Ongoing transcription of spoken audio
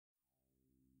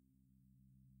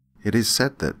It is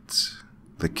said that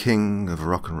the king of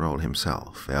rock and roll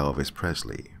himself, Elvis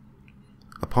Presley,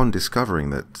 upon discovering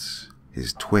that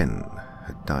his twin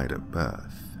had died at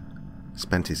birth,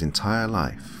 spent his entire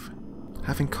life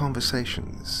having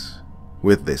conversations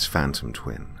with this phantom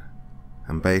twin,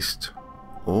 and based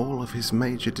all of his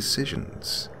major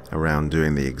decisions around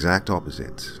doing the exact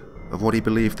opposite of what he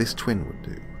believed this twin would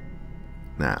do.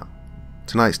 Now,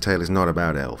 tonight's tale is not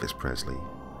about Elvis Presley,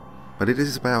 but it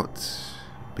is about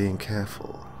being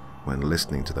careful when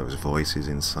listening to those voices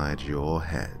inside your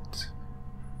head.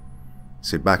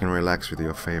 Sit back and relax with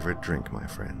your favorite drink, my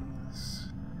friends,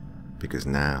 because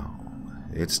now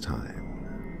it's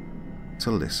time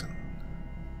to listen.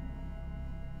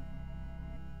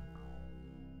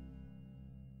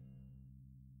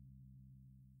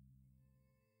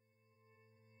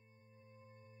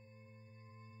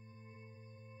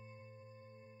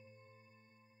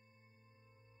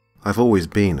 I've always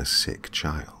been a sick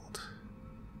child.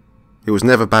 It was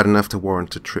never bad enough to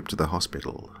warrant a trip to the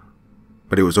hospital,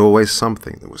 but it was always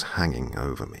something that was hanging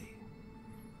over me.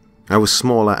 I was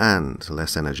smaller and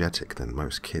less energetic than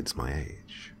most kids my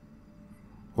age.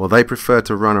 While they preferred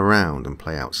to run around and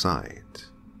play outside,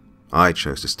 I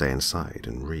chose to stay inside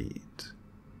and read.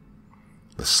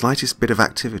 The slightest bit of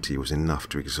activity was enough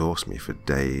to exhaust me for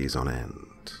days on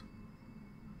end.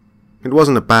 It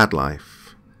wasn't a bad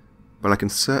life, but I can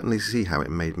certainly see how it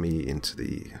made me into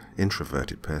the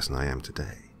introverted person I am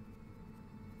today.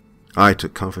 I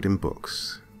took comfort in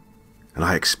books, and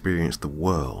I experienced the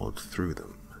world through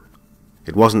them.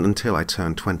 It wasn't until I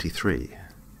turned 23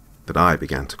 that I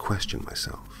began to question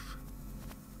myself.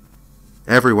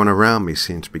 Everyone around me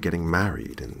seemed to be getting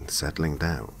married and settling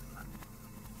down,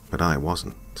 but I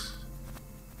wasn't.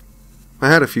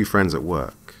 I had a few friends at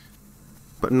work,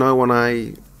 but no one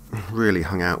I really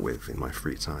hung out with in my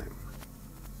free time.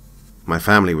 My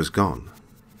family was gone.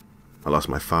 I lost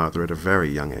my father at a very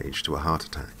young age to a heart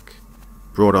attack,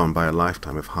 brought on by a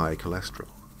lifetime of high cholesterol.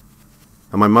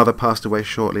 And my mother passed away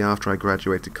shortly after I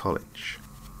graduated college,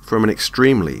 from an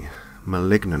extremely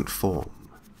malignant form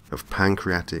of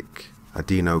pancreatic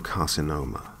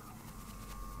adenocarcinoma.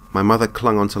 My mother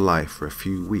clung on to life for a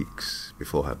few weeks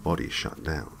before her body shut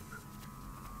down.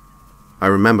 I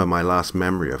remember my last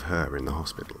memory of her in the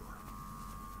hospital.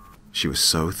 She was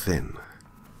so thin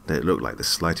that it looked like the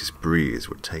slightest breeze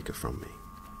would take her from me.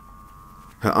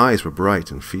 Her eyes were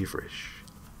bright and feverish,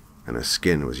 and her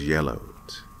skin was yellowed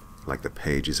like the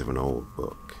pages of an old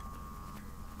book.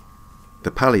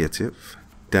 The palliative,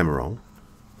 Demerol,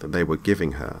 that they were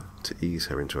giving her to ease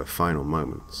her into her final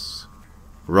moments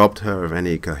robbed her of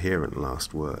any coherent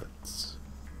last words.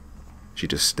 She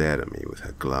just stared at me with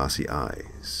her glassy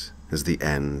eyes as the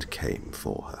end came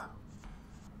for her.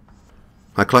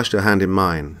 I clutched her hand in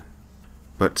mine,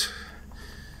 but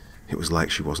it was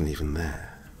like she wasn't even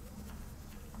there.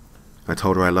 I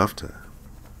told her I loved her.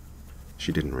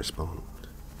 She didn't respond.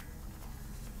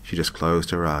 She just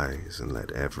closed her eyes and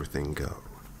let everything go.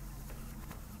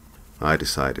 I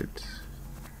decided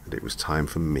that it was time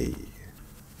for me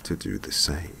to do the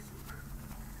same.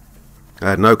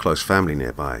 I had no close family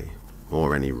nearby,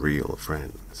 or any real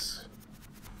friends.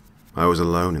 I was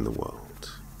alone in the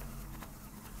world.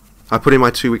 I put in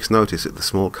my 2 weeks' notice at the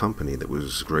small company that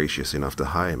was gracious enough to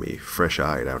hire me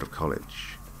fresh-eyed out of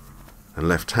college, and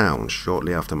left town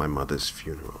shortly after my mother's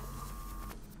funeral.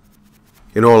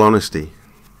 In all honesty,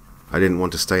 I didn't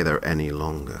want to stay there any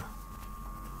longer.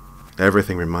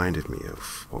 Everything reminded me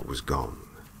of what was gone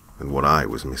and what I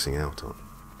was missing out on.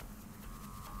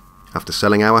 After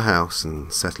selling our house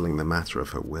and settling the matter of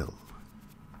her will,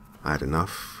 I had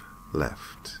enough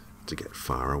left to get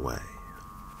far away.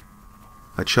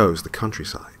 I chose the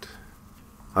countryside.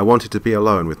 I wanted to be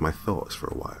alone with my thoughts for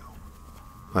a while.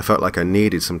 I felt like I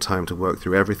needed some time to work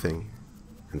through everything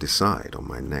and decide on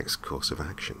my next course of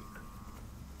action.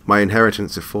 My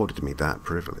inheritance afforded me that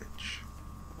privilege.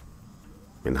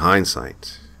 In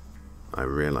hindsight, I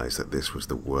realized that this was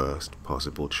the worst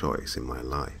possible choice in my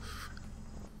life.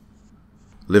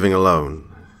 Living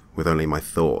alone, with only my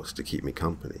thoughts to keep me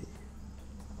company,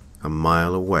 a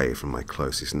mile away from my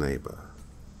closest neighbor,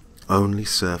 only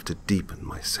served to deepen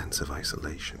my sense of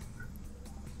isolation.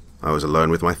 I was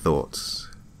alone with my thoughts,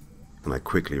 and I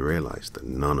quickly realized that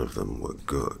none of them were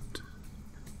good.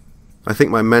 I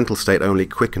think my mental state only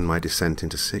quickened my descent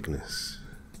into sickness.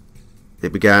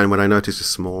 It began when I noticed a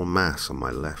small mass on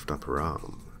my left upper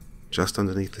arm, just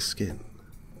underneath the skin.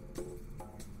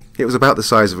 It was about the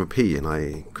size of a pea, and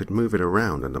I could move it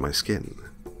around under my skin,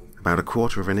 about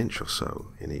 1/4 of an inch or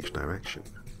so in each direction.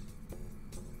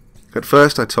 At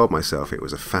first I told myself it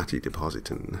was a fatty deposit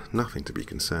and nothing to be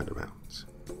concerned about.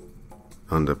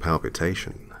 Under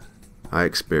palpitation, I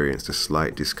experienced a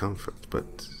slight discomfort,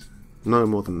 but no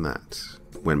more than that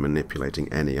when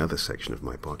manipulating any other section of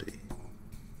my body.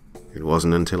 It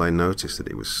wasn't until I noticed that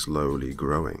it was slowly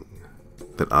growing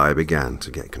that I began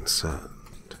to get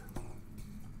concerned.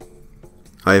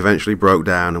 I eventually broke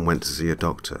down and went to see a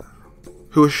doctor,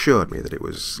 who assured me that it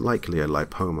was likely a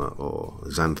lipoma or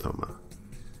xanthoma,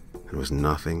 and was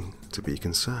nothing to be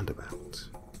concerned about.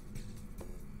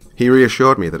 He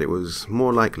reassured me that it was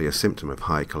more likely a symptom of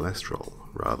high cholesterol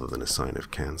rather than a sign of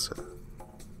cancer.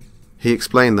 He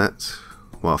explained that,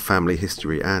 while family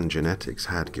history and genetics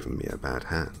had given me a bad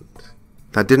hand,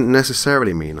 that didn't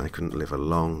necessarily mean I couldn't live a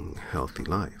long, healthy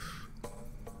life.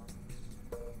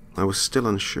 I was still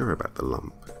unsure about the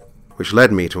lump, which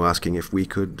led me to asking if we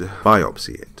could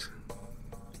biopsy it.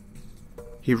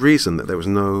 He reasoned that there was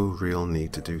no real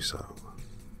need to do so,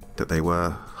 that they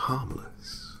were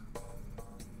harmless.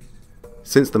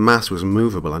 Since the mass was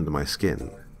movable under my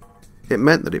skin, it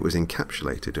meant that it was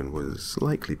encapsulated and was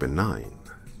likely benign.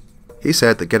 He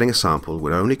said that getting a sample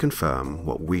would only confirm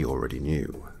what we already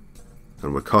knew,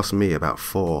 and would cost me about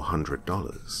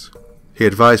 $400. He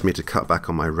advised me to cut back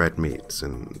on my red meats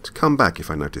and to come back if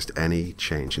I noticed any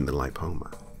change in the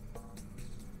lipoma.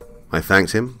 I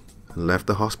thanked him and left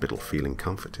the hospital feeling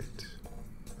comforted.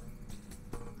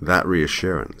 That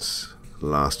reassurance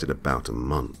lasted about a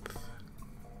month.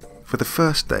 For the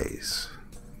first days,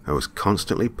 I was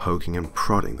constantly poking and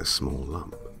prodding the small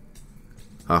lump.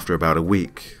 After about a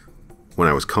week, when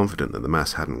I was confident that the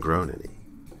mass hadn't grown any,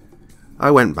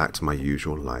 I went back to my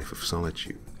usual life of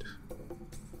solitude.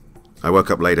 I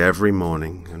woke up late every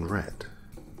morning and read.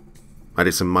 I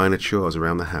did some minor chores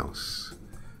around the house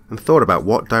and thought about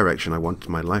what direction I wanted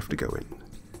my life to go in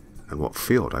and what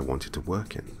field I wanted to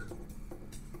work in.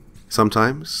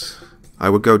 Sometimes I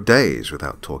would go days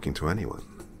without talking to anyone.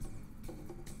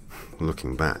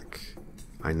 Looking back,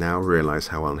 I now realize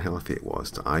how unhealthy it was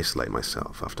to isolate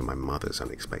myself after my mother's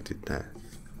unexpected death.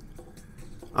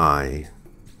 I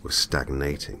was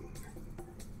stagnating,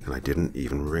 and I didn't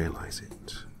even realize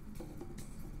it.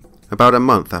 About a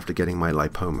month after getting my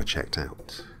lipoma checked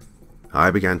out, I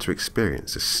began to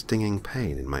experience a stinging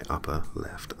pain in my upper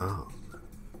left arm.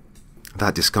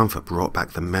 That discomfort brought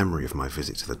back the memory of my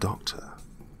visit to the doctor.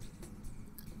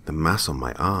 The mass on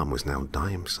my arm was now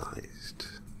dime-sized.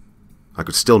 I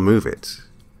could still move it,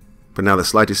 but now the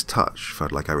slightest touch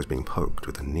felt like I was being poked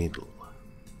with a needle.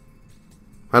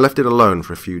 I left it alone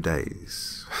for a few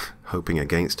days, hoping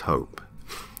against hope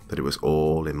that it was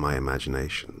all in my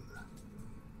imagination,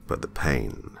 but the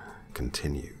pain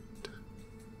continued.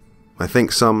 I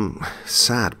think some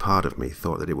sad part of me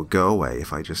thought that it would go away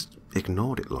if I just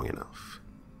ignored it long enough.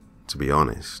 To be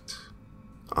honest,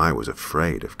 I was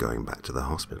afraid of going back to the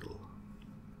hospital.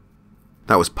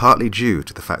 That was partly due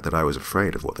to the fact that I was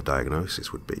afraid of what the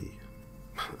diagnosis would be.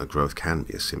 A growth can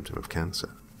be a symptom of cancer.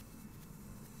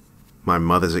 My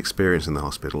mother's experience in the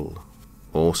hospital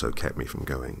also kept me from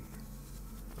going.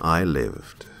 I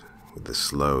lived with the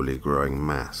slowly growing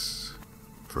mass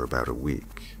for about a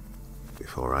week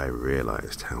before I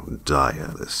realized how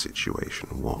dire the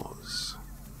situation was.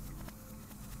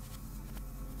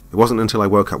 It wasn't until I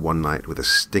woke up one night with a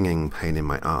stinging pain in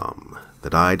my arm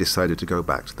that I decided to go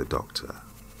back to the doctor.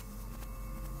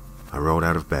 I rolled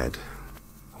out of bed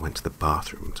and went to the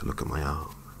bathroom to look at my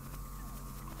arm.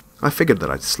 I figured that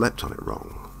I'd slept on it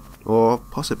wrong, or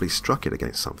possibly struck it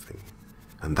against something,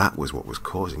 and that was what was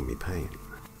causing me pain.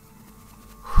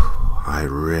 I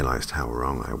realized how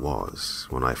wrong I was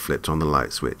when I flipped on the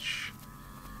light switch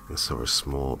and saw a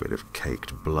small bit of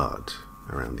caked blood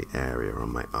around the area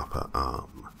on my upper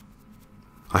arm.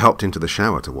 I hopped into the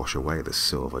shower to wash away the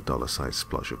silver dollar-sized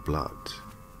splotch of blood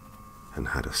and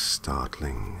had a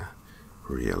startling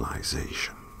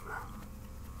realization.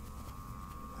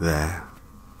 There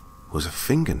was a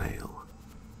fingernail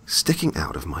sticking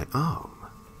out of my arm.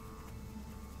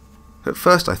 At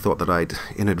first I thought that I'd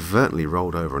inadvertently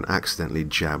rolled over and accidentally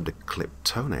jabbed a clipped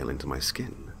toenail into my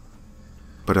skin.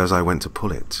 But as I went to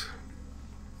pull it,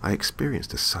 I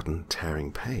experienced a sudden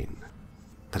tearing pain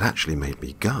that actually made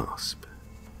me gasp.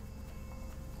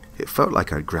 It felt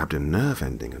like I'd grabbed a nerve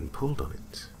ending and pulled on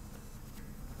it.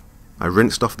 I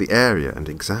rinsed off the area and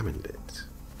examined it.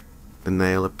 The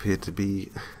nail appeared to be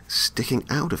sticking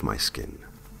out of my skin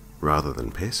rather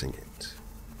than piercing it.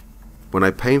 When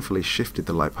I painfully shifted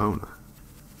the lipoma,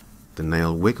 the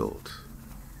nail wiggled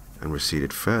and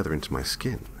receded further into my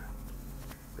skin,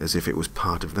 as if it was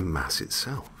part of the mass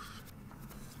itself.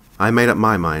 I made up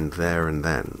my mind there and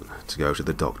then to go to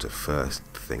the doctor first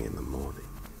thing in the morning.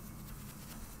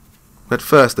 At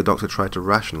first, the doctor tried to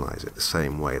rationalize it the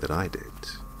same way that I did.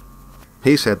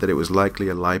 He said that it was likely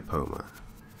a lipoma,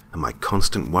 and my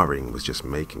constant worrying was just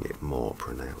making it more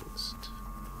pronounced.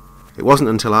 It wasn't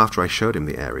until after I showed him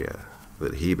the area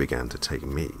that he began to take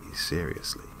me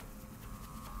seriously.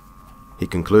 He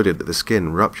concluded that the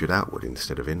skin ruptured outward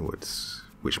instead of inwards,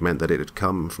 which meant that it had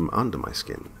come from under my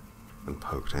skin and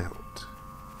poked out.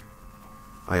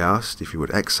 I asked if he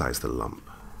would excise the lump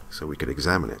so we could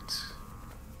examine it,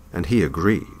 and he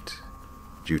agreed,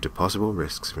 due to possible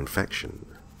risks of infection,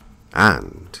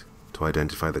 and to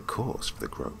identify the cause for the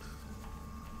growth.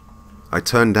 I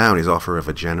turned down his offer of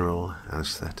a general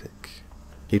anesthetic.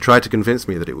 He tried to convince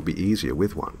me that it would be easier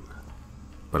with one,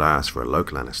 but I asked for a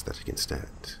local anesthetic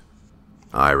instead.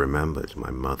 I remembered my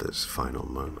mother's final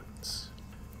moments.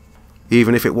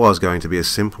 Even if it was going to be a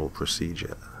simple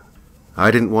procedure,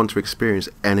 I didn't want to experience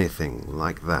anything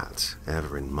like that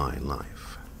ever in my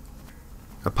life.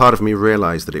 A part of me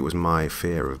realized that it was my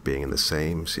fear of being in the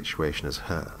same situation as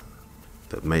her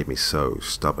that made me so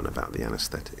stubborn about the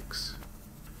anesthetics.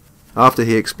 After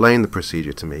he explained the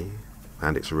procedure to me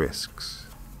and its risks,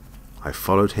 I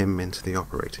followed him into the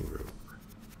operating room,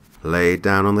 laid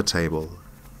down on the table,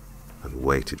 and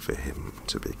waited for him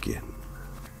to begin.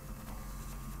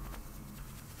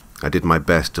 I did my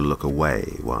best to look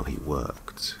away while he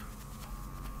worked.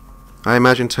 I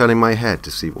imagined turning my head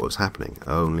to see what was happening,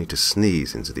 only to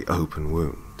sneeze into the open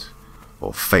wound,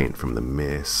 or faint from the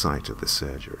mere sight of the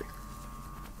surgery.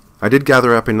 I did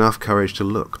gather up enough courage to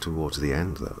look towards the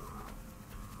end, though.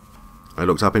 I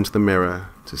looked up into the mirror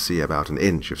to see about an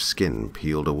inch of skin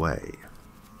peeled away,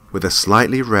 with a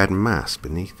slightly red mass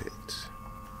beneath it.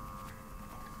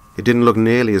 It didn't look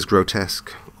nearly as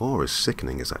grotesque or as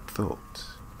sickening as I'd thought.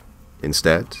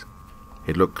 Instead,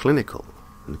 it looked clinical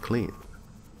and clean.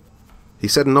 He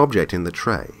set an object in the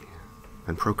tray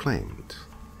and proclaimed,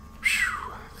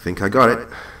 "Phew, think I got it.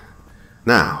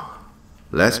 Now,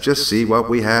 let's just see what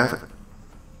we have."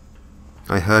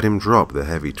 I heard him drop the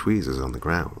heavy tweezers on the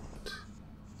ground,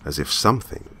 as if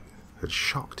something had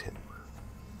shocked him.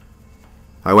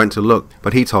 I went to look,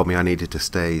 but he told me I needed to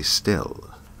stay still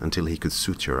until he could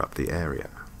suture up the area.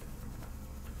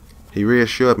 He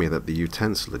reassured me that the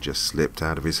utensil had just slipped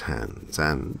out of his hands,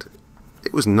 and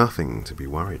it was nothing to be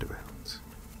worried about.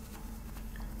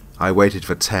 I waited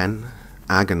for 10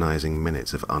 agonizing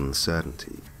minutes of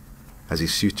uncertainty as he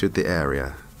sutured the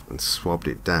area and swabbed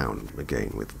it down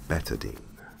again with betadine.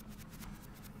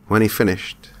 When he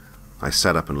finished, I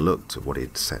sat up and looked at what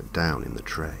he'd set down in the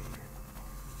tray.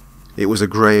 It was a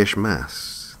greyish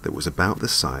mass that was about the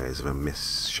size of a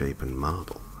misshapen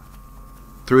marble.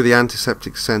 Through the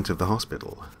antiseptic scent of the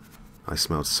hospital, I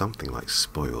smelled something like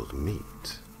spoiled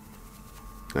meat.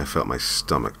 I felt my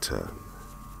stomach turn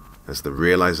as the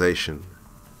realization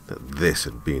that this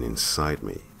had been inside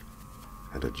me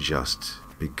and had just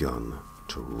begun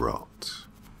to rot.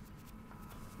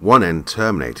 One end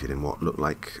terminated in what looked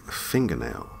like a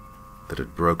fingernail that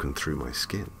had broken through my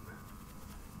skin.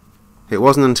 It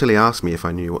wasn't until he asked me if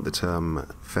I knew what the term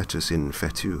fetus in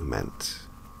fetu meant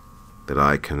that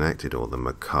I connected all the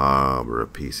macabre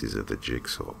pieces of the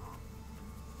jigsaw.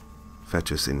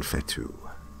 Fetus in fetu,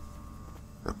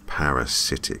 a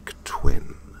parasitic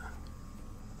twin.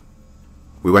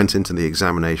 We went into the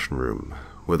examination room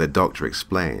where the doctor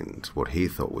explained what he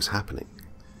thought was happening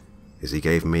as he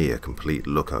gave me a complete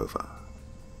look over.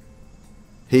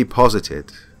 He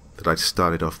posited that I'd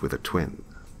started off with a twin,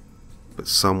 but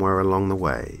somewhere along the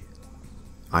way,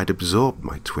 I'd absorbed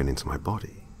my twin into my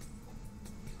body.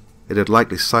 It had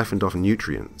likely siphoned off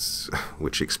nutrients,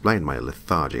 which explained my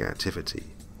lethargic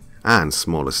activity and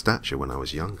smaller stature when I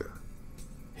was younger.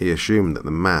 He assumed that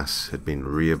the mass had been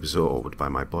reabsorbed by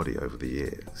my body over the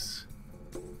years,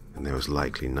 and there was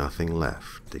likely nothing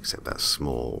left except that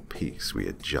small piece we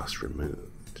had just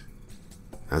removed.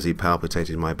 As he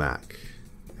palpitated my back,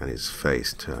 and his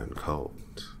face turned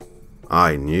cold,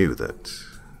 I knew that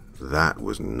that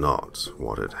was not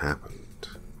what had happened.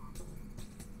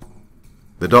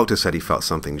 The doctor said he felt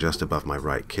something just above my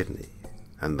right kidney,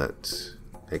 and that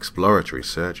exploratory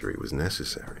surgery was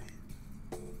necessary.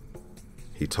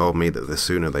 He told me that the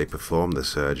sooner they performed the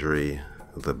surgery,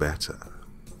 the better.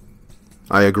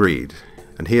 I agreed,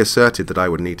 and he asserted that I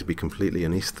would need to be completely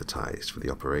anesthetized for the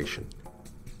operation.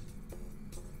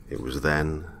 It was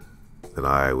then that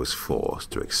I was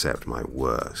forced to accept my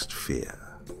worst fear.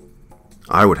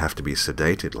 I would have to be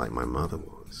sedated like my mother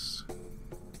was.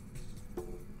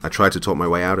 I tried to talk my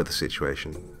way out of the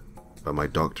situation, but my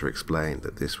doctor explained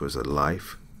that this was a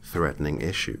life-threatening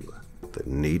issue that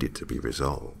needed to be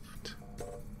resolved.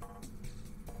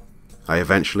 I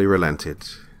eventually relented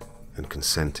and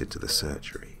consented to the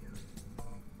surgery.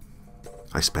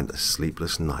 I spent a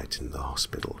sleepless night in the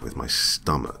hospital with my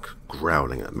stomach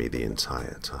growling at me the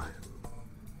entire time.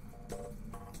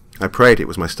 I prayed it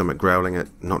was my stomach growling at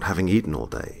not having eaten all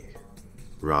day,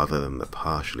 rather than the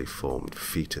partially formed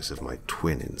fetus of my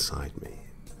twin inside me.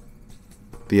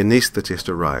 The anaesthetist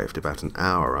arrived about an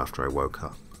hour after I woke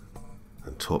up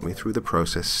and taught me through the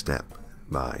process step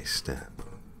by step.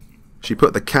 She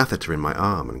put the catheter in my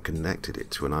arm and connected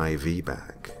it to an IV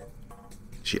bag.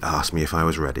 She asked me if I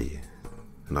was ready,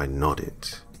 and I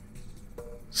nodded,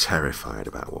 terrified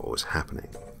about what was happening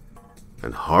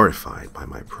and horrified by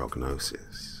my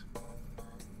prognosis.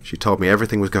 She told me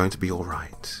everything was going to be all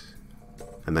right,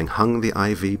 and then hung the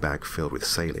IV bag filled with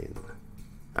saline,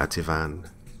 Ativan,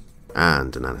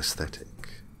 and an anesthetic.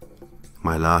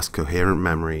 My last coherent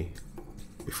memory,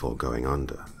 before going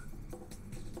under,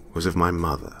 was of my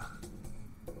mother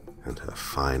and her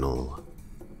final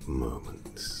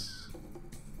moments.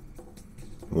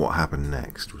 What happened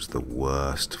next was the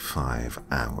worst 5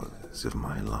 hours of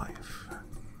my life.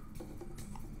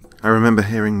 I remember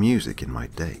hearing music in my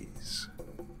daze.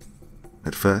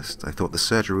 At first, I thought the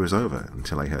surgery was over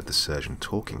until I heard the surgeon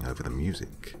talking over the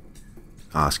music,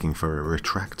 asking for a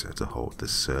retractor to hold the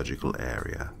surgical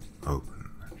area open.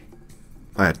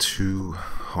 I had 2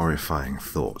 horrifying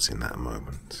thoughts in that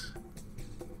moment.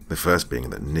 The first being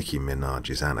that Nicki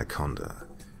Minaj's Anaconda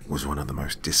was one of the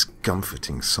most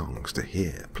discomforting songs to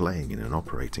hear playing in an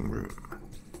operating room.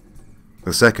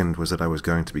 The second was that I was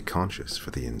going to be conscious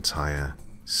for the entire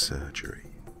surgery.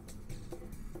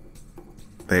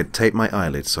 They had taped my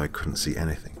eyelids so I couldn't see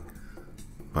anything,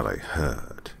 but I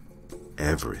heard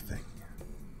everything.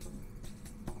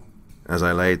 As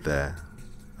I laid there,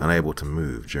 unable to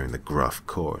move during the gruff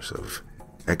chorus of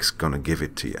X Gonna Give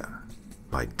It To Ya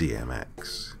by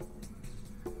DMX,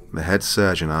 the head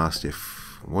surgeon asked if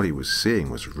what he was seeing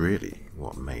was really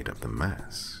what made up the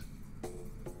mass.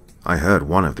 I heard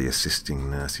one of the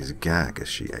assisting nurses gag as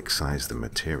she excised the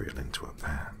material into a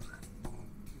pan.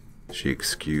 She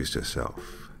excused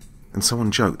herself, and someone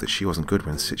joked that she wasn't good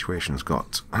when situations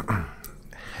got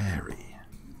hairy.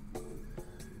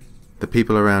 The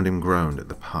people around him groaned at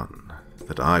the pun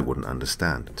that I wouldn't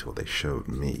understand until they showed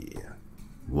me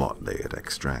what they had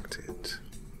extracted.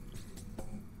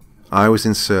 I was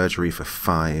in surgery for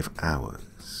 5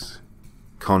 hours,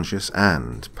 conscious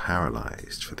and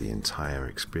paralyzed for the entire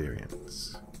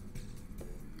experience.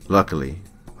 Luckily,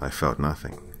 I felt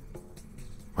nothing,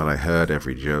 but I heard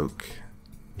every joke,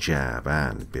 jab,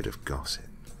 and bit of gossip.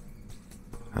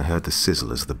 I heard the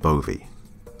sizzle as the bovie,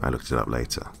 I looked it up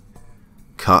later,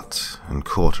 cut and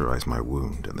cauterized my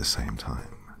wound at the same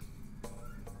time.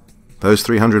 Those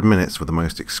 300 minutes were the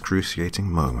most excruciating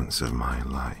moments of my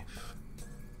life.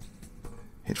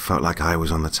 It felt like I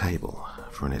was on the table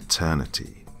for an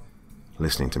eternity,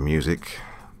 listening to music,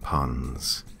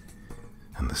 puns,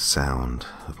 and the sound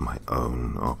of my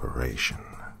own operation.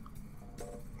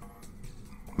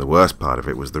 The worst part of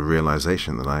it was the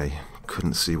realization that I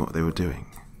couldn't see what they were doing,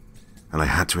 and I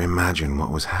had to imagine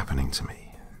what was happening to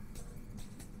me.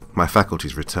 My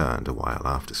faculties returned a while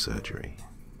after surgery.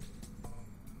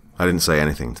 I didn't say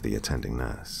anything to the attending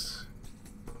nurse.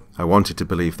 I wanted to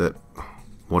believe that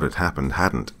what had happened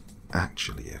hadn't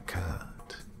actually occurred.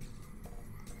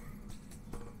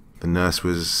 The nurse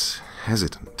was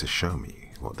hesitant to show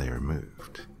me what they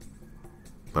removed,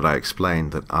 but I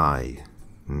explained that I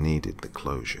needed the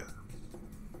closure.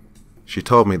 She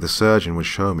told me the surgeon would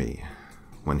show me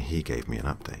when he gave me an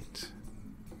update.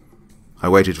 I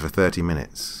waited for 30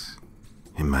 minutes,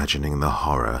 imagining the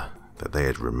horror that they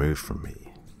had removed from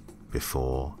me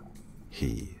before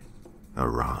he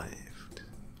arrived.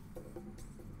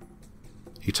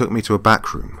 He took me to a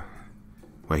back room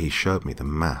where he showed me the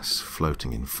mass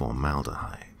floating in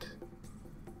formaldehyde.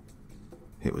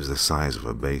 It was the size of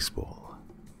a baseball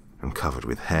and covered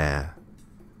with hair,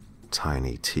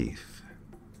 tiny teeth,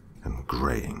 and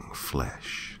graying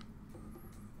flesh.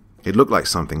 It looked like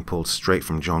something pulled straight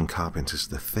from John Carpenter's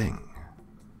The Thing.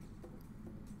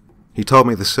 He told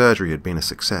me the surgery had been a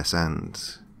success and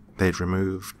they'd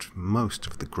removed most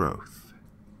of the growth.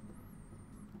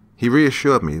 He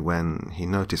reassured me when he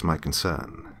noticed my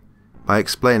concern by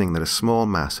explaining that a small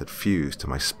mass had fused to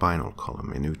my spinal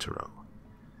column in utero,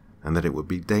 and that it would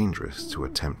be dangerous to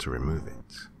attempt to remove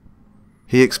it.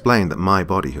 He explained that my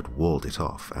body had walled it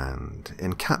off and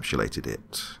encapsulated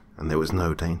it, and there was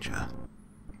no danger.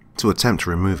 To attempt to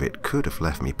remove it could have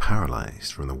left me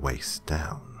paralyzed from the waist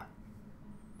down.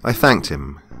 I thanked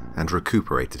him and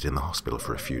recuperated in the hospital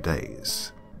for a few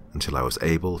days, until I was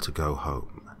able to go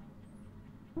home.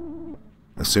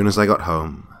 As soon as I got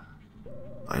home,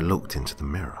 I looked into the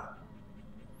mirror.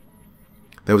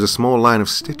 There was a small line of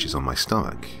stitches on my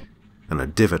stomach, and a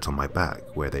divot on my back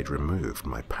where they'd removed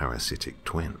my parasitic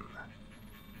twin.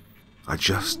 I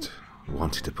just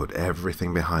wanted to put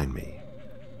everything behind me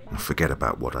and forget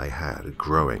about what I had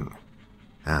growing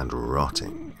and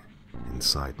rotting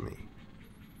inside me.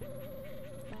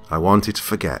 I wanted to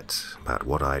forget about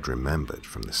what I'd remembered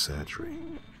from the surgery.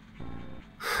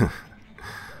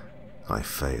 I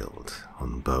failed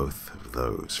on both of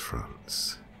those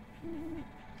fronts.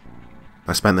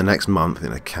 I spent the next month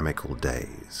in a chemical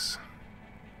daze.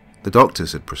 The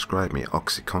doctors had prescribed me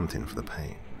OxyContin for the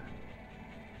pain.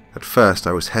 At first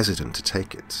I was hesitant to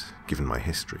take it, given my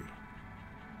history,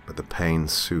 but the pain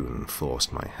soon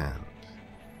forced my hand.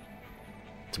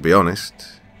 To be honest,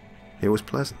 it was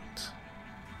pleasant.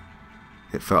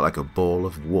 It felt like a ball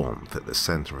of warmth at the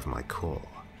center of my core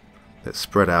that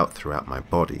spread out throughout my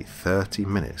body 30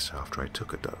 minutes after I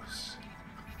took a dose.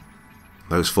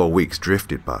 Those 4 weeks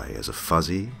drifted by as a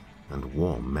fuzzy and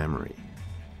warm memory,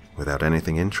 without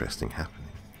anything interesting happening.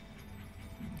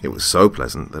 It was so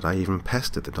pleasant that I even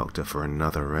pestered the doctor for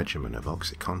another regimen of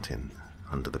OxyContin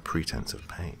under the pretense of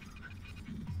pain.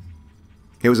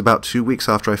 It was about 2 weeks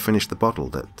after I finished the bottle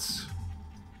that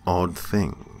odd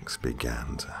things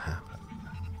began to happen.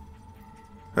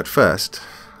 At first,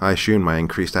 I assumed my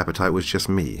increased appetite was just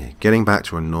me getting back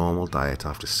to a normal diet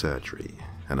after surgery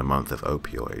and a month of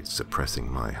opioids suppressing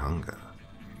my hunger.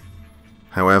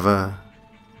 However,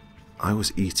 I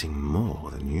was eating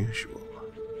more than usual.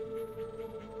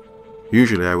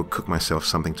 Usually I would cook myself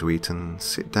something to eat and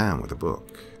sit down with a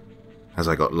book. As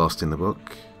I got lost in the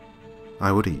book,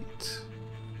 I would eat.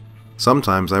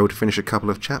 Sometimes I would finish a couple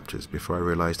of chapters before I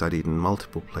realized I'd eaten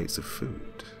multiple plates of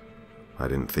food. I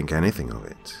didn't think anything of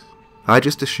it. I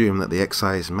just assumed that the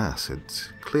excise mass had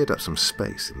cleared up some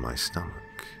space in my stomach.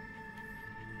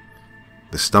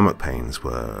 The stomach pains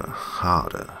were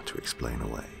harder to explain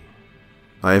away.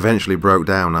 I eventually broke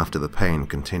down after the pain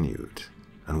continued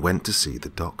and went to see the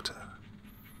doctor.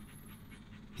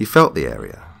 He felt the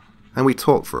area, and we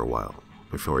talked for a while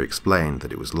before he explained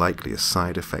that it was likely a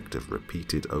side effect of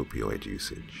repeated opioid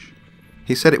usage.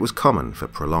 He said it was common for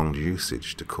prolonged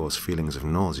usage to cause feelings of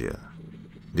nausea,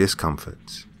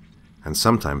 discomfort, and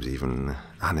sometimes even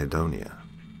anhedonia.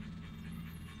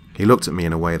 He looked at me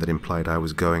in a way that implied I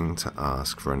was going to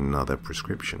ask for another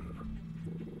prescription.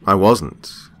 I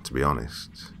wasn't, to be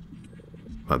honest,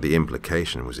 but the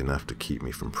implication was enough to keep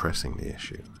me from pressing the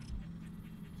issue.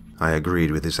 I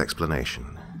agreed with his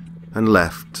explanation and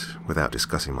left without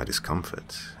discussing my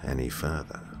discomfort any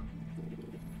further.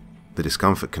 The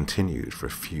discomfort continued for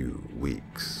a few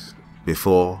weeks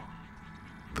before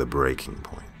the breaking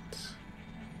point.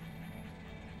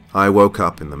 I woke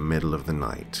up in the middle of the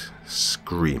night,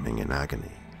 screaming in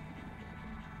agony.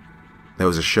 There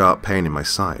was a sharp pain in my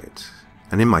side,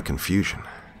 and in my confusion,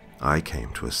 I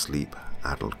came to a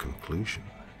sleep-addled conclusion.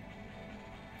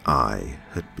 I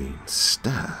had been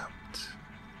stabbed.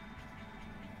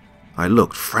 I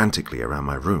looked frantically around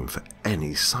my room for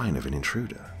any sign of an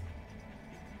intruder,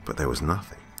 but there was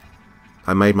nothing.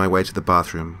 I made my way to the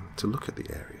bathroom to look at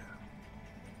the area.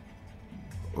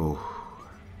 Oh,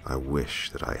 I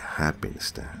wish that I had been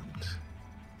stabbed.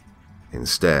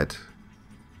 Instead,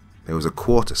 there was a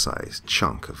quarter-sized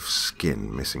chunk of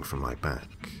skin missing from my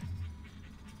back.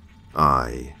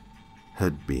 I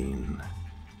had been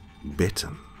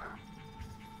bitten.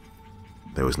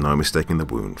 There was no mistaking the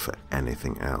wound for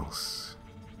anything else.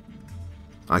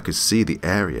 I could see the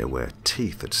area where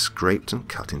teeth had scraped and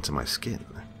cut into my skin,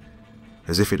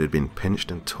 as if it had been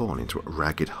pinched and torn into a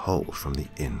ragged hole from the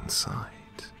inside.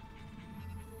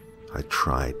 I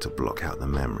tried to block out the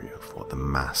memory of what the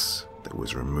mass that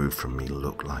was removed from me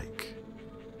looked like.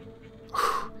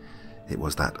 It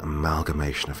was that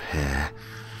amalgamation of hair,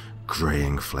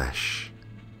 greying flesh,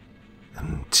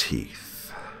 and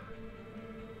teeth.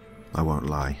 I won't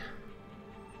lie,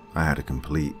 I had a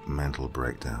complete mental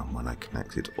breakdown when I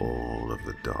connected all of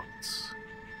the dots.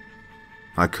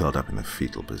 I curled up in a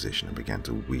fetal position and began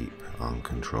to weep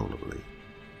uncontrollably.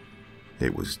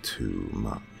 It was too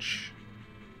much.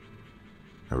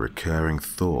 A recurring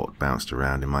thought bounced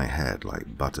around in my head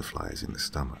like butterflies in the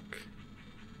stomach.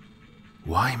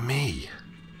 Why me?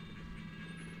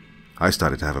 I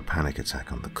started to have a panic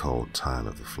attack on the cold tile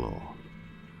of the floor.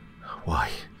 Why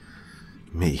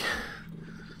me?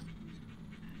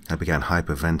 I began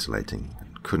hyperventilating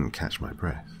and couldn't catch my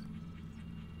breath.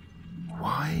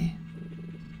 Why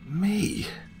me?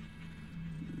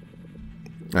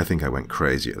 I think I went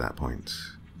crazy at that point,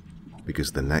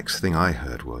 because the next thing I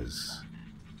heard was,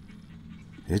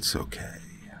 "It's okay.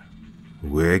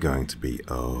 We're going to be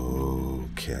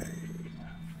okay."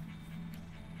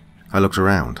 I looked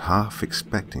around, half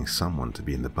expecting someone to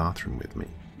be in the bathroom with me,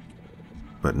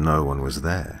 but no one was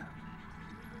there.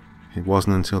 It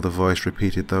wasn't until the voice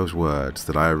repeated those words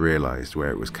that I realized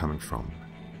where it was coming from.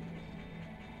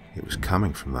 It was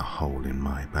coming from the hole in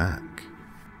my back.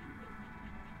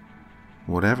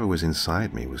 Whatever was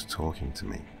inside me was talking to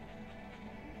me.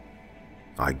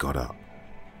 I got up.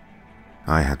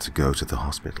 I had to go to the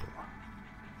hospital.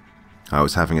 I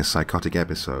was having a psychotic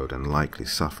episode and likely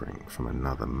suffering from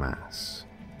another mass.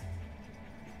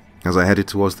 As I headed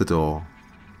towards the door,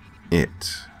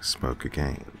 it spoke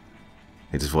again,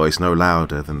 its voice no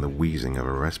louder than the wheezing of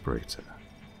a respirator.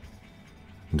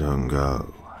 "Don't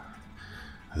go.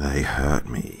 They hurt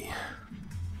me."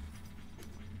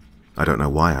 I don't know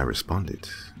why I responded.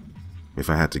 If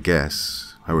I had to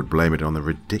guess, I would blame it on the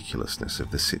ridiculousness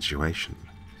of the situation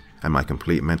and my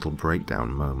complete mental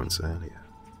breakdown moments earlier.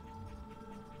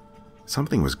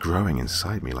 Something was growing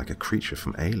inside me like a creature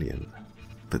from Alien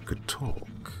that could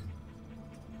talk.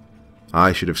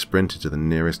 I should have sprinted to the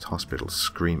nearest hospital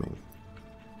screaming,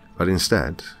 but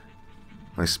instead,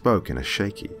 I spoke in a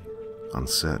shaky,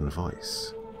 uncertain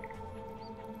voice.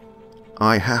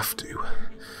 "I have to.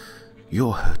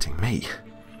 You're hurting me.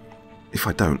 If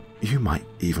I don't, you might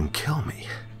even kill me."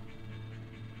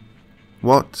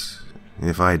 What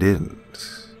if I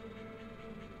didn't?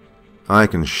 I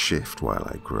can shift while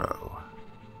I grow.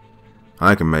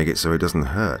 I can make it so it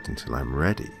doesn't hurt until I'm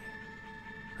ready,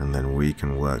 and then we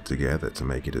can work together to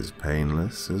make it as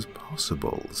painless as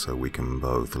possible so we can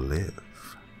both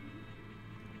live.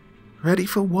 Ready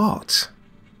for what?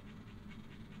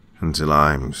 Until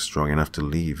I'm strong enough to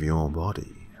leave your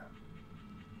body.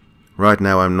 Right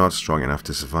now I'm not strong enough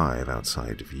to survive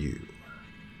outside of you.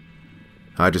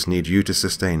 I just need you to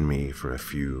sustain me for a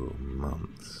few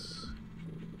months.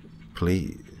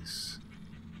 Please.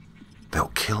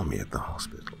 They'll kill me at the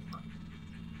hospital.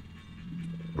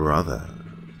 Brother,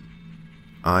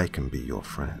 I can be your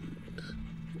friend.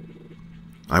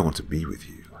 I want to be with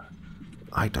you.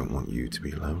 I don't want you to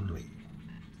be lonely.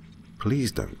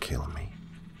 Please don't kill me.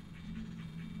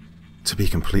 To be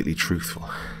completely truthful,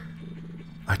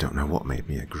 I don't know what made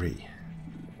me agree.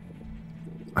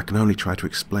 I can only try to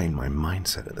explain my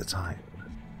mindset at the time.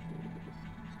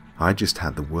 I just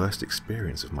had the worst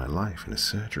experience of my life in a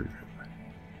surgery room.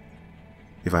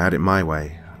 If I had it my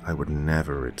way, I would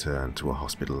never return to a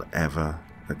hospital ever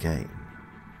again.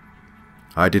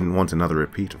 I didn't want another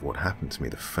repeat of what happened to me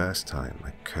the first time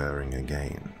occurring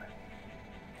again.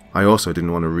 I also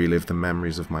didn't want to relive the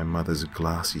memories of my mother's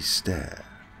glassy stare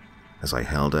as I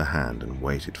held her hand and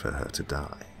waited for her to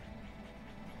die.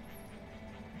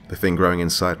 The thing growing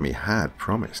inside me had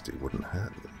promised it wouldn't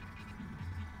hurt me.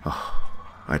 Oh,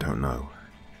 I don't know,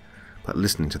 but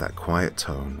listening to that quiet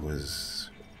tone was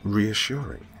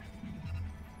reassuring.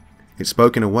 It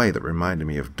spoke in a way that reminded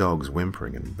me of dogs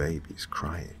whimpering and babies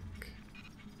crying.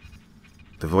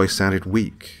 The voice sounded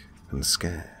weak and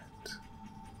scared.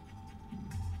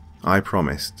 I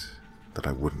promised that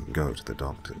I wouldn't go to the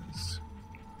doctors.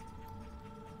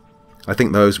 I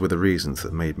think those were the reasons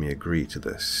that made me agree to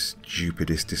the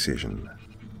stupidest decision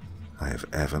I have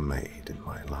ever made in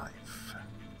my life.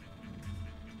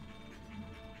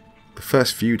 The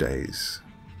first few days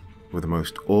were the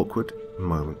most awkward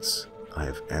moments I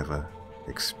have ever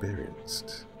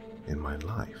experienced in my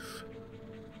life.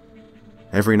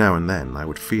 Every now and then I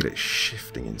would feel it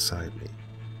shifting inside me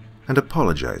and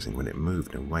apologizing when it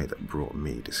moved in a way that brought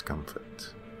me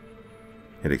discomfort.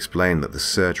 It explained that the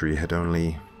surgery had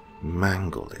only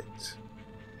mangled it.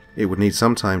 It would need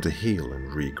some time to heal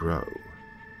and regrow,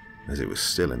 as it was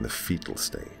still in the fetal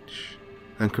stage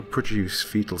and could produce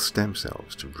fetal stem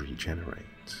cells to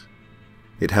regenerate.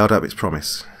 It held up its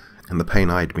promise, and the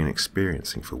pain I'd been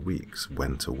experiencing for weeks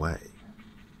went away.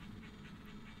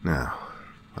 Now,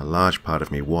 a large part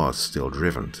of me was still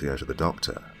driven to go to the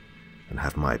doctor and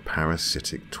have my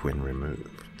parasitic twin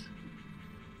removed.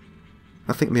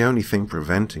 I think the only thing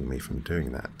preventing me from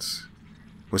doing that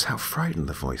was how frightened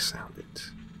the voice sounded,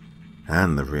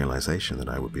 and the realization that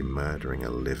I would be murdering a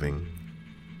living,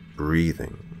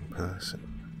 breathing person.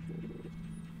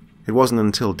 It wasn't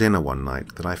until dinner one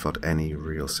night that I felt any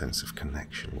real sense of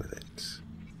connection with it.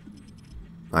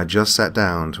 I just sat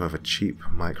down to have a cheap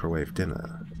microwave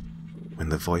dinner when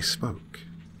the voice spoke.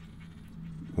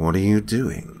 "What are you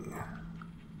doing?"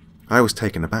 I was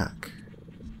taken aback,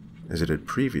 as it had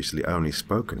previously only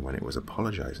spoken when it was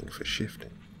apologizing for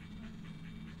shifting.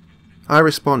 I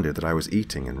responded that I was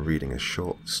eating and reading a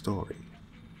short story.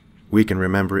 "We Can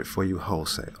Remember It For You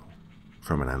Wholesale,"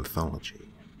 from an anthology.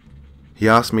 He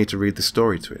asked me to read the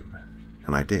story to him,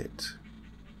 and I did.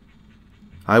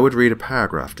 I would read a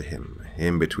paragraph to him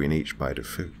in between each bite of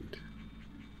food.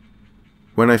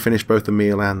 When I finished both the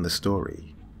meal and the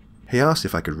story, he asked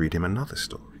if I could read him another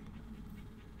story.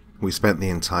 We spent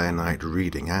the entire night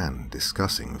reading and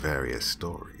discussing various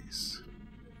stories.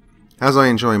 As I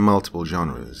enjoy multiple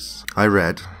genres, I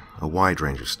read a wide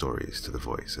range of stories to the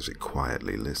voice as it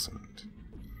quietly listened.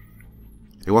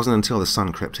 It wasn't until the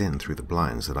sun crept in through the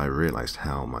blinds that I realized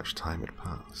how much time had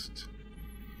passed.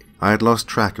 I had lost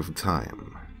track of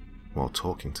time while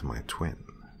talking to my twin.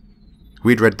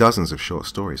 We'd read dozens of short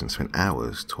stories and spent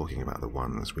hours talking about the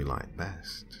ones we liked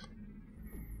best.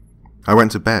 I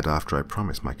went to bed after I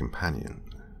promised my companion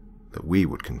that we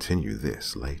would continue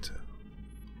this later.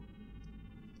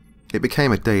 It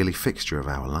became a daily fixture of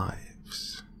our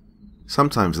lives.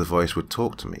 Sometimes the voice would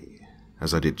talk to me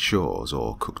as I did chores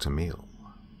or cooked a meal.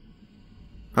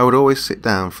 I would always sit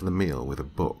down for the meal with a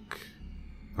book,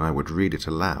 and I would read it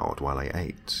aloud while I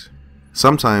ate.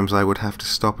 Sometimes I would have to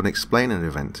stop and explain an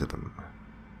event to them,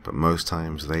 but most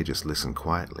times they just listened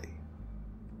quietly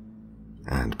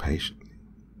and patiently.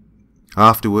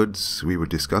 Afterwards, we would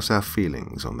discuss our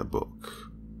feelings on the book,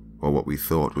 or what we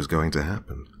thought was going to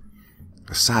happen.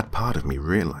 A sad part of me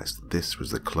realized that this was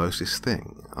the closest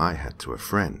thing I had to a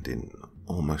friend in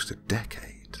almost a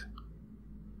decade.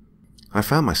 I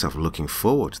found myself looking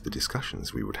forward to the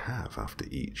discussions we would have after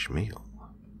each meal.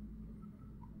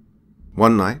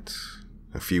 One night,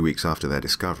 a few weeks after their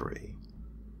discovery,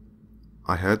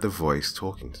 I heard the voice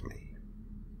talking to me.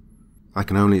 I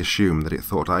can only assume that it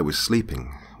thought I was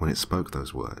sleeping when it spoke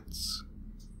those words.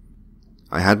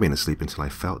 I had been asleep until I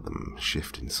felt them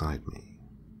shift inside me.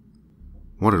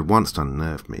 What had once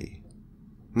unnerved me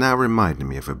now reminded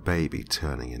me of a baby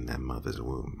turning in their mother's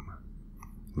womb.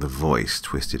 The voice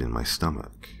twisted in my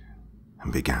stomach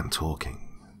and began talking.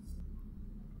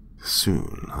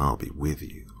 Soon I'll be with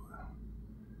you.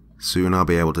 Soon I'll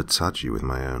be able to touch you with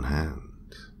my own hand.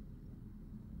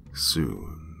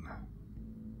 Soon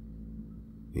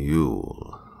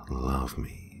you'll love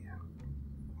me.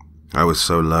 I was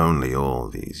so lonely all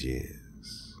these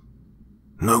years.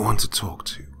 No one to talk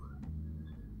to.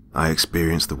 I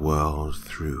experienced the world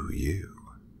through you.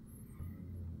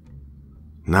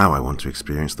 Now I want to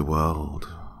experience the world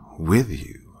with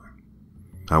you.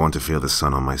 I want to feel the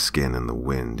sun on my skin and the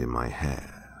wind in my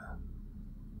hair.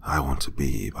 I want to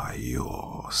be by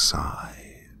your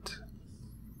side.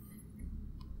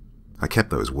 I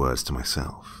kept those words to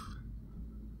myself.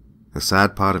 A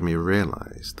sad part of me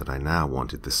realized that I now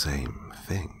wanted the same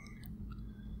thing.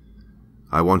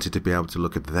 I wanted to be able to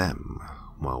look at them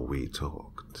while we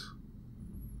talked.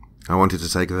 I wanted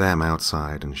to take them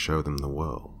outside and show them the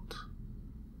world.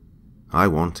 I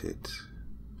wanted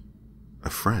a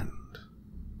friend.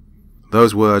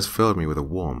 Those words filled me with a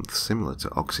warmth similar to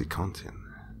OxyContin,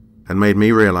 and made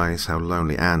me realize how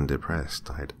lonely and depressed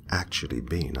I had actually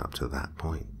been up to that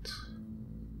point.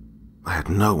 I had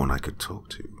no one I could talk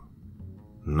to,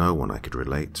 no one I could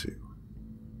relate to.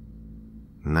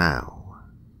 Now,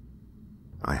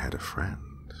 I had a friend.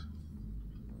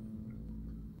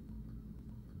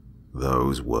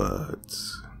 Those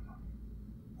words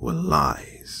were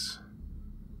lies.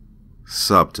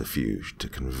 Subterfuge to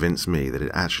convince me that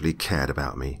it actually cared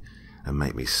about me and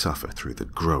make me suffer through the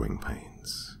growing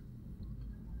pains.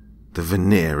 The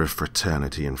veneer of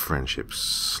fraternity and friendship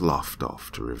sloughed off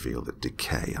to reveal the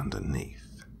decay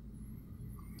underneath.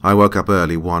 I woke up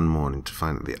early one morning to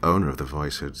find that the owner of the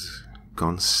voice had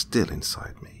gone still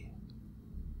inside me.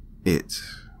 It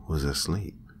was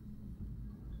asleep.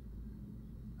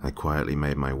 I quietly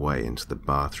made my way into the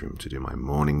bathroom to do my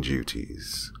morning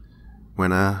duties,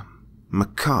 when a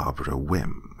macabre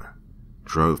whim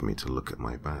drove me to look at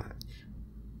my back.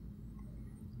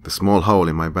 The small hole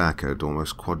in my back had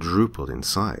almost quadrupled in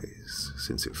size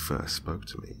since it first spoke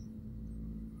to me.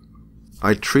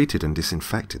 I treated and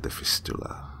disinfected the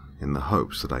fistula in the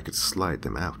hopes that I could slide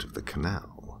them out of the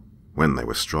canal when they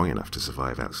were strong enough to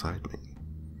survive outside me.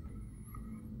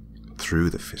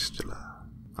 Through the fistula,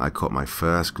 I caught my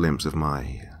first glimpse of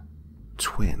my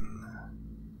twin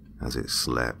as it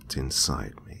slept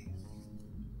inside me.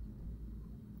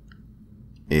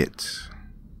 It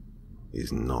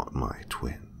is not my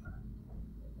twin.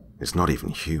 It's not even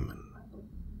human.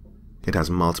 It has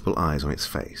multiple eyes on its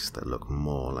face that look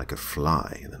more like a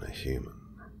fly than a human.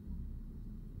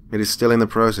 It is still in the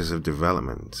process of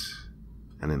development,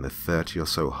 and in the 30 or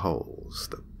so holes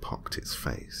that pocked its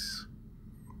face,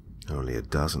 only a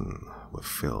dozen were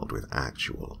filled with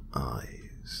actual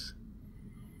eyes.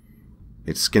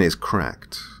 Its skin is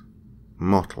cracked,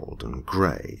 mottled and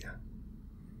grey,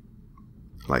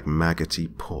 like maggoty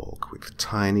pork with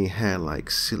tiny hair-like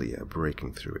cilia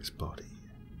breaking through its body.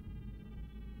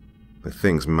 The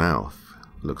thing's mouth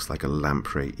looks like a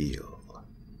lamprey eel,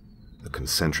 a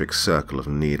concentric circle of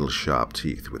needle-sharp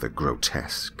teeth with a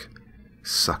grotesque,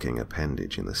 sucking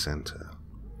appendage in the center.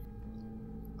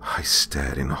 I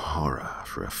stared in horror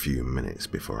for a few minutes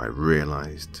before I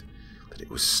realized that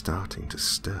it was starting to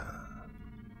stir.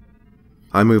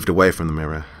 I moved away from the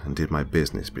mirror and did my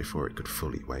business before it could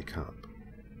fully wake up.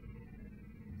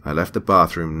 I left the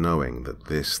bathroom knowing that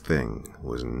this thing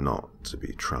was not to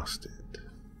be trusted.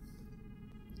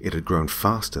 It had grown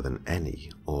faster than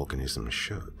any organism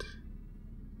should.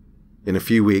 In a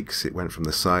few weeks, it went from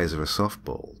the size of a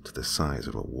softball to the size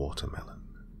of a watermelon.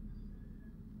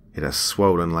 It has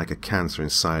swollen like a cancer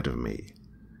inside of me,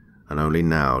 and only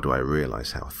now do I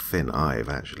realize how thin I've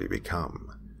actually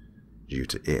become, due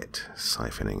to it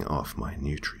siphoning off my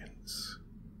nutrients.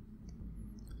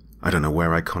 I don't know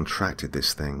where I contracted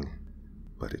this thing,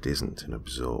 but it isn't an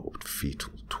absorbed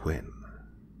fetal twin.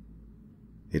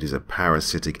 It is a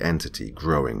parasitic entity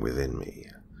growing within me,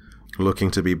 looking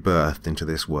to be birthed into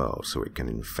this world so it can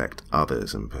infect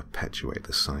others and perpetuate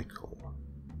the cycle.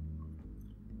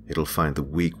 It'll find the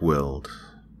weak-willed,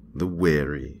 the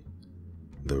weary,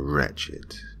 the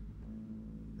wretched,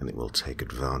 and it will take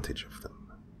advantage of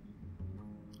them.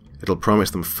 It'll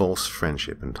promise them false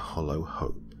friendship and hollow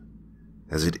hope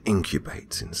as it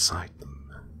incubates inside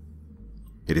them.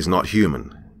 It is not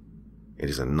human. It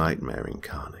is a nightmare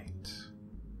incarnate.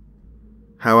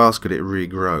 How else could it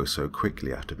regrow so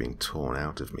quickly after being torn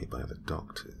out of me by the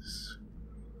doctors?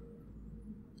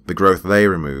 The growth they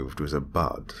removed was a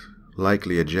bud,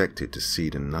 likely ejected to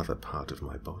seed another part of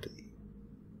my body.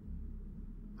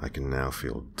 I can now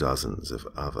feel dozens of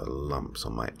other lumps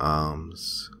on my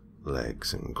arms,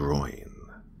 legs, and groin.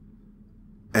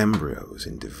 Embryos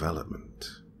in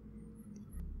development.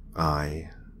 I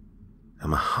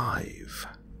am a hive.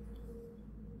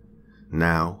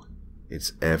 Now,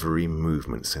 its every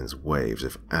movement sends waves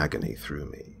of agony through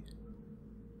me.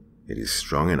 It is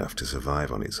strong enough to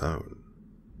survive on its own,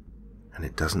 and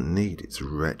it doesn't need its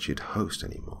wretched host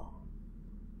anymore.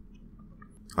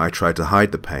 I try to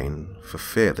hide the pain for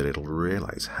fear that it'll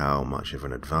realize how much of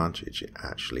an advantage it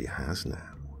actually has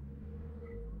now.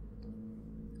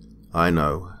 I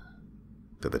know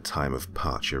that the time of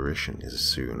parturition is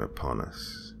soon upon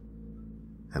us,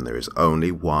 and there is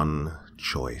only one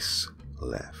choice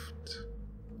left.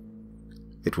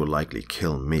 It will likely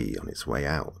kill me on its way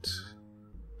out,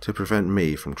 to prevent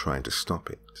me from trying to stop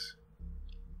it.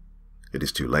 It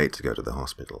is too late to go to the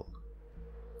hospital.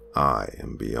 I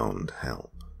am beyond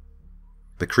help.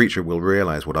 The creature will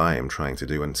realize what I am trying to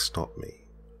do and stop me.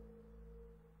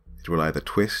 It will either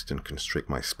twist and constrict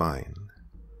my spine,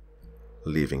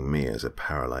 leaving me as a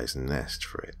paralyzed nest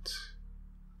for it,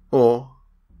 or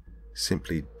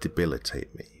simply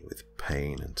debilitate me with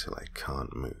pain until I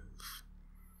can't move.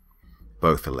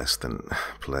 Both are less than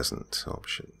pleasant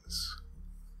options.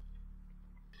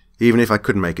 Even if I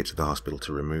could make it to the hospital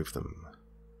to remove them,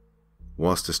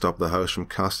 was to stop the host from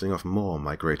casting off more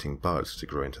migrating buds to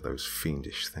grow into those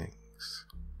fiendish things.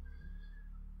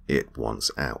 It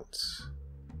wants out,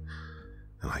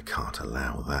 and I can't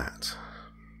allow that.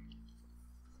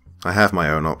 I have my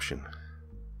own option.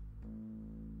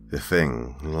 The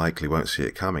thing likely won't see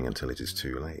it coming until it is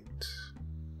too late.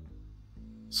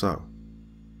 So,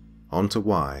 on to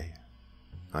why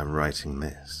I'm writing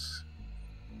this.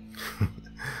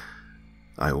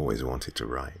 I always wanted to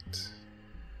write.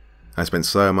 I spent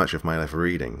so much of my life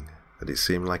reading that it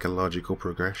seemed like a logical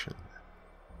progression.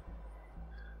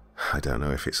 I don't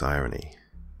know if it's irony,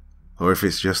 or if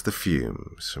it's just the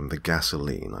fumes from the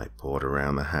gasoline I poured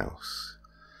around the house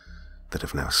that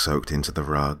have now soaked into the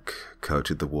rug,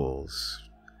 coated the walls,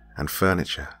 and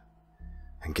furniture,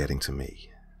 and getting to me.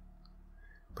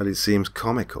 But it seems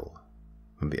comical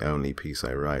when the only piece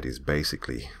I write is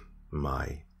basically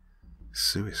my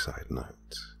suicide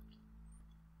note.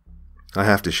 I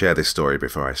have to share this story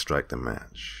before I strike the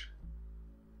match.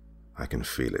 I can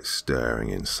feel it stirring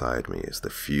inside me as the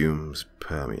fumes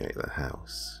permeate the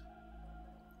house,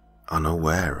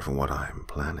 unaware of what I am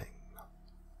planning.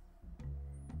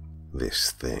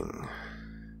 This thing,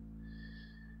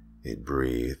 it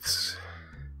breathes,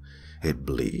 it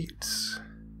bleeds,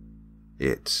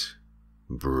 it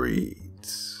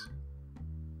breeds,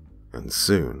 and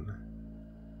soon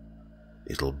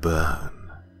it'll burn.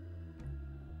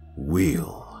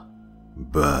 We'll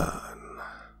burn.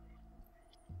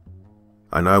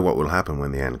 I know what will happen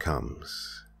when the end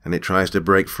comes, and it tries to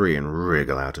break free and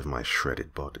wriggle out of my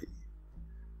shredded body.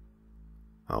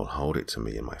 I'll hold it to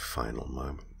me in my final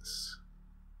moments.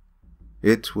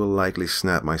 It will likely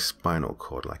snap my spinal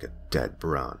cord like a dead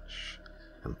branch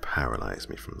and paralyze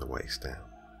me from the waist down.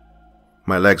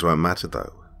 My legs won't matter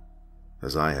though,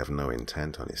 as I have no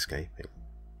intent on escaping.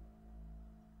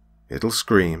 It'll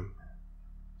scream,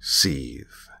 seethe,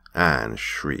 and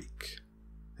shriek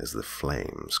as the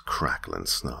flames crackle and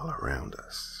snarl around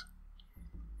us.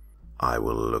 I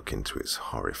will look into its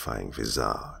horrifying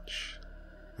visage,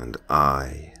 and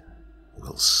I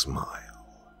will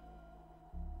smile.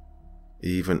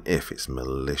 Even if its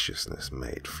maliciousness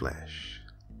made flesh,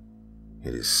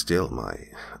 it is still my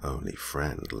only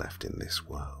friend left in this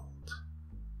world.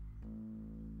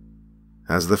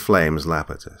 As the flames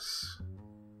lap at us,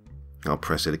 I'll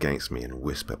press it against me and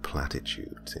whisper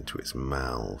platitudes into its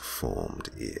malformed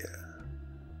ear.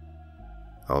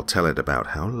 I'll tell it about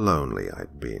how lonely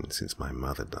I'd been since my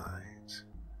mother died.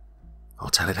 I'll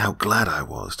tell it how glad I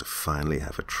was to finally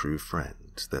have a true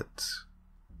friend that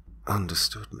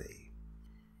understood me.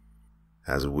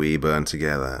 As we burn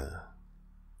together,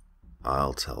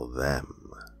 I'll tell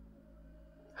them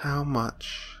how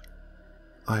much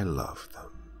I love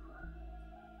them.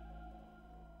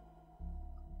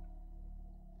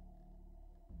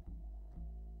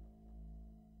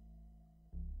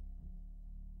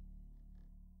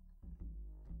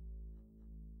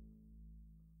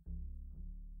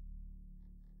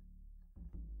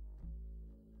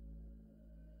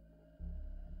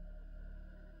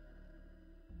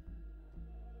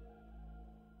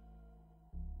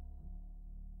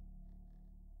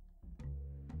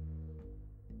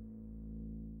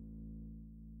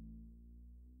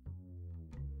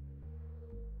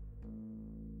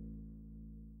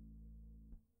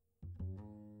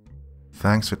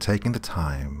 Thanks for taking the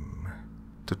time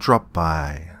to drop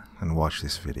by and watch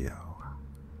this video.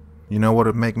 You know what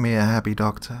would make me a happy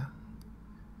doctor?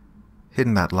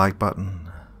 Hitting that like button,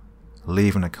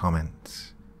 leaving a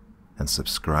comment, and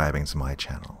subscribing to my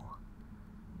channel.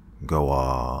 Go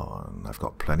on, I've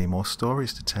got plenty more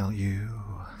stories to tell you.